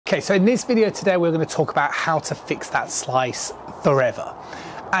Okay, so in this video today, we're going to talk about how to fix that slice forever.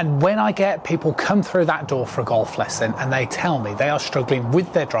 And when I get people come through that door for a golf lesson and they tell me they are struggling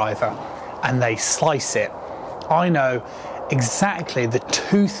with their driver and they slice it, I know exactly the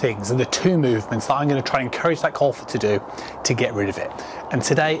two things and the two movements that I'm going to try and encourage that golfer to do to get rid of it. And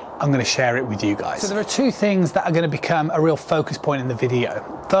today I'm going to share it with you guys. So there are two things that are going to become a real focus point in the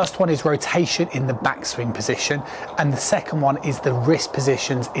video. First one is rotation in the backswing position, and the second one is the wrist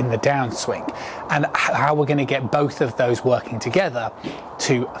positions in the downswing, and how we're going to get both of those working together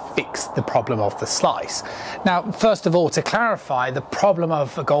to fix the problem of the slice. Now, first of all, to clarify, the problem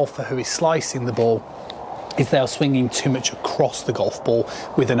of a golfer who is slicing the ball is they are swinging too much across the golf ball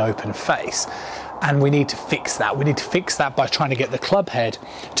with an open face. And we need to fix that. We need to fix that by trying to get the club head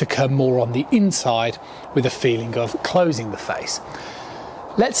to come more on the inside with a feeling of closing the face.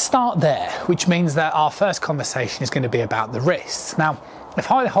 Let's start there, which means that our first conversation is going to be about the wrists. Now, if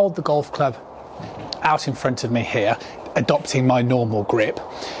I hold the golf club out in front of me here, adopting my normal grip,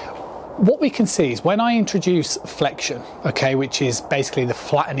 what we can see is when I introduce flexion, okay, which is basically the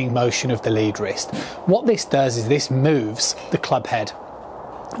flattening motion of the lead wrist, what this does is this moves the club head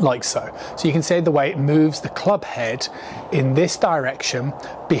like so. So you can see the way it moves the club head in this direction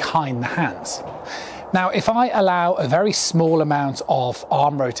behind the hands. Now, if I allow a very small amount of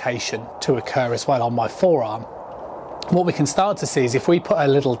arm rotation to occur as well on my forearm, what we can start to see is if we put a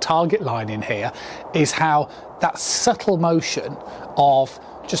little target line in here, is how that subtle motion of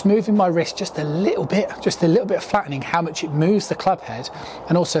just moving my wrist just a little bit of flattening, how much it moves the club head.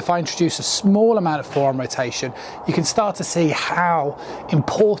 And also if I introduce a small amount of forearm rotation, you can start to see how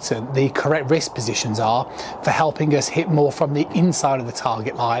important the correct wrist positions are for helping us hit more from the inside of the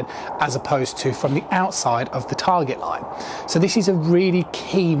target line as opposed to from the outside of the target line. So this is a really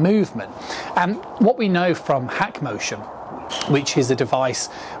key movement. And what we know from hack motion, which is a device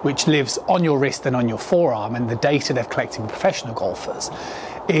which lives on your wrist and on your forearm, and the data they've collected with professional golfers,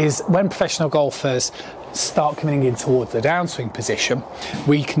 is when professional golfers start coming in towards the downswing position,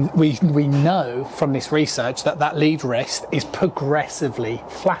 we know from this research that that lead wrist is progressively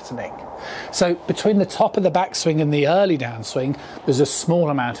flattening. So between the top of the backswing and the early downswing, there's a small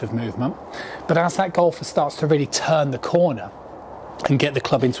amount of movement, but as that golfer starts to really turn the corner and get the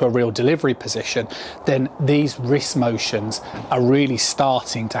club into a real delivery position, then these wrist motions are really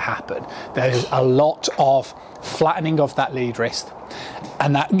starting to happen. There's a lot of flattening of that lead wrist,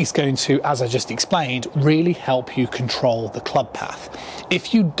 and that is going to, as I just explained, really help you control the club path.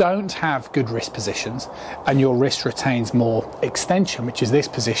 If you don't have good wrist positions and your wrist retains more extension, which is this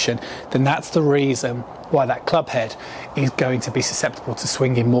position, then that's the reason why that club head is going to be susceptible to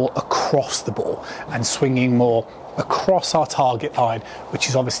swinging more across the ball and swinging more across our target line, which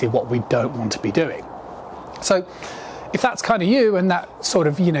is obviously what we don't want to be doing. So if that's kind of you and that sort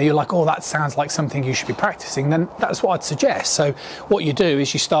of, you're like, oh, that sounds like something you should be practicing, then that's what I'd suggest. So what you do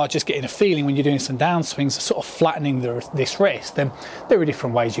is you start just getting a feeling when you're doing some downswings, sort of flattening this wrist. Then there are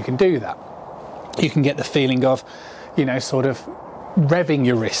different ways you can do that. You can get the feeling of, sort of revving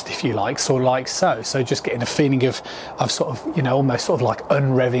your wrist, if you like, sort of like so. So just getting a feeling of sort of, almost sort of like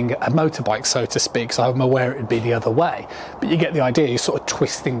unrevving a motorbike, so to speak. So I'm aware it would be the other way, but you get the idea. You're sort of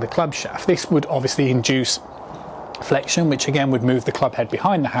twisting the club shaft. This would obviously induce flexion, which again would move the club head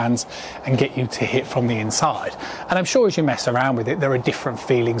behind the hands and get you to hit from the inside. And I'm sure as you mess around with it, there are different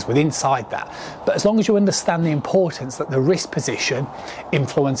feelings with inside that. But as long as you understand the importance that the wrist position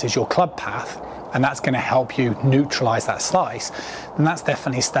influences your club path, and that's going to help you neutralize that slice, then that's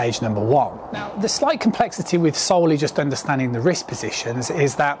definitely stage number one. Now, the slight complexity with solely just understanding the wrist positions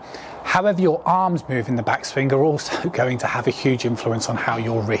is that however your arms move in the backswing are also going to have a huge influence on how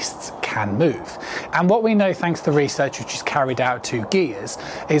your wrists can move. And what we know, thanks to research which is carried out to gears,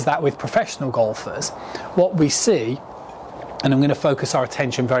 is that with professional golfers, what we see, and I'm going to focus our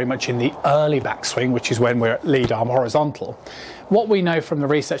attention very much in the early backswing, which is when we're at lead arm horizontal. What we know from the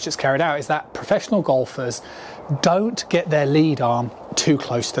research that's carried out is that professional golfers don't get their lead arm too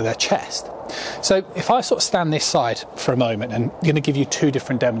close to their chest. So if I sort of stand this side for a moment, and I'm going to give you two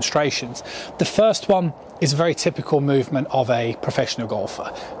different demonstrations. The first one is a very typical movement of a professional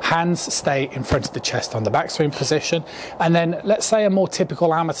golfer. Hands stay in front of the chest on the backswing position, and then let's say a more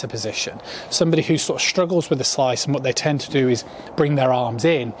typical amateur position. Somebody who sort of struggles with the slice, and what they tend to do is bring their arms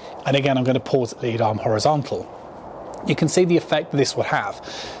in, and again I'm going to pause at lead arm horizontal. you can see the effect that this will have.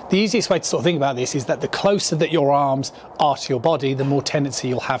 The easiest way to sort of think about this is that the closer that your arms are to your body, the more tendency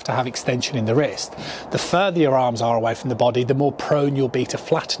you'll have extension in the wrist. The further your arms are away from the body, the more prone you'll be to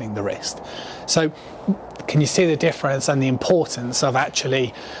flattening the wrist. So can you see the difference and the importance of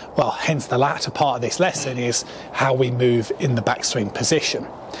actually, well, hence the latter part of this lesson is how we move in the backswing position.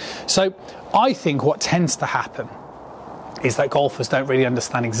 So I think what tends to happen is that golfers don't really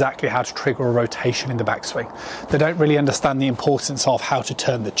understand exactly how to trigger a rotation in the backswing. They don't really understand the importance of how to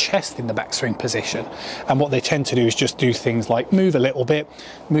turn the chest in the backswing position. And what they tend to do is just do things like move a little bit,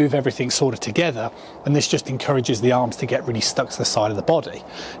 move everything sort of together, and this just encourages the arms to get really stuck to the side of the body.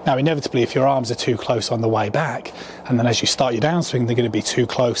 Now, inevitably, if your arms are too close on the way back, and then as you start your downswing, they're going to be too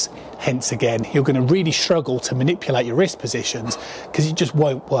close, hence again, you're going to really struggle to manipulate your wrist positions because it just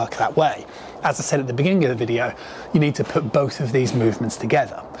won't work that way. As I said at the beginning of the video, you need to put both of these movements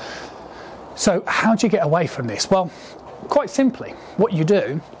together. So how do you get away from this? Well, quite simply, what you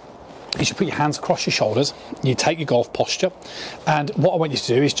do is you put your hands across your shoulders, you take your golf posture, and what I want you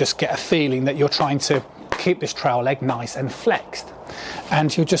to do is just get a feeling that you're trying to keep this trail leg nice and flexed.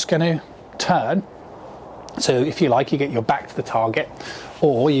 And you're just going to turn. So if you like, you get your back to the target,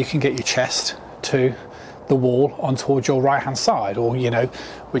 or you can get your chest to the wall on towards your right hand side, or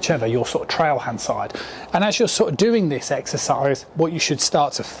whichever, your sort of trail hand side. And as you're sort of doing this exercise, what you should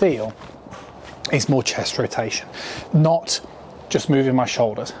start to feel is more chest rotation, not just moving my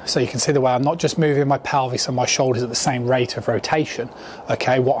shoulders. So you can see the way I'm not just moving my pelvis and my shoulders at the same rate of rotation.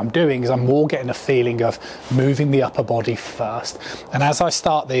 Okay, what I'm doing is I'm more getting a feeling of moving the upper body first, and as I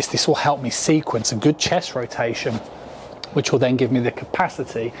start this will help me sequence a good chest rotation, which will then give me the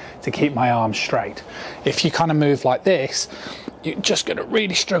capacity to keep my arms straight. If you kind of move like this, you're just going to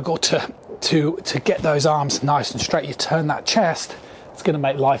really struggle to get those arms nice and straight. You turn that chest, it's going to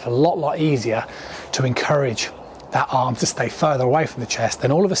make life a lot easier to encourage that arm to stay further away from the chest.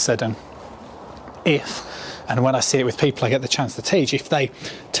 Then all of a sudden, and when I see it with people I get the chance to teach, if they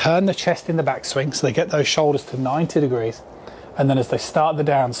turn the chest in the backswing, so they get those shoulders to 90 degrees, and then as they start the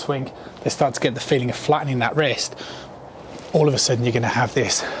downswing, they start to get the feeling of flattening that wrist, all of a sudden you're going to have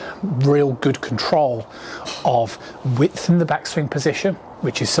this real good control of width in the backswing position,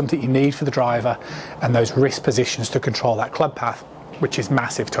 which is something you need for the driver, and those wrist positions to control that club path, which is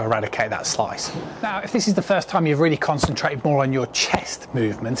massive to eradicate that slice. Now, if this is the first time you've really concentrated more on your chest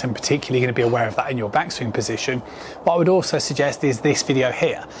movement, and particularly going to be aware of that in your backswing position, what I would also suggest is this video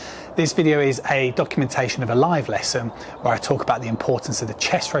here. This video is a documentation of a live lesson where I talk about the importance of the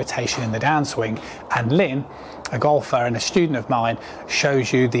chest rotation in the downswing, and Lynn, a golfer and a student of mine,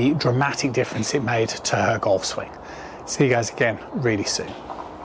 shows you the dramatic difference it made to her golf swing. See you guys again really soon.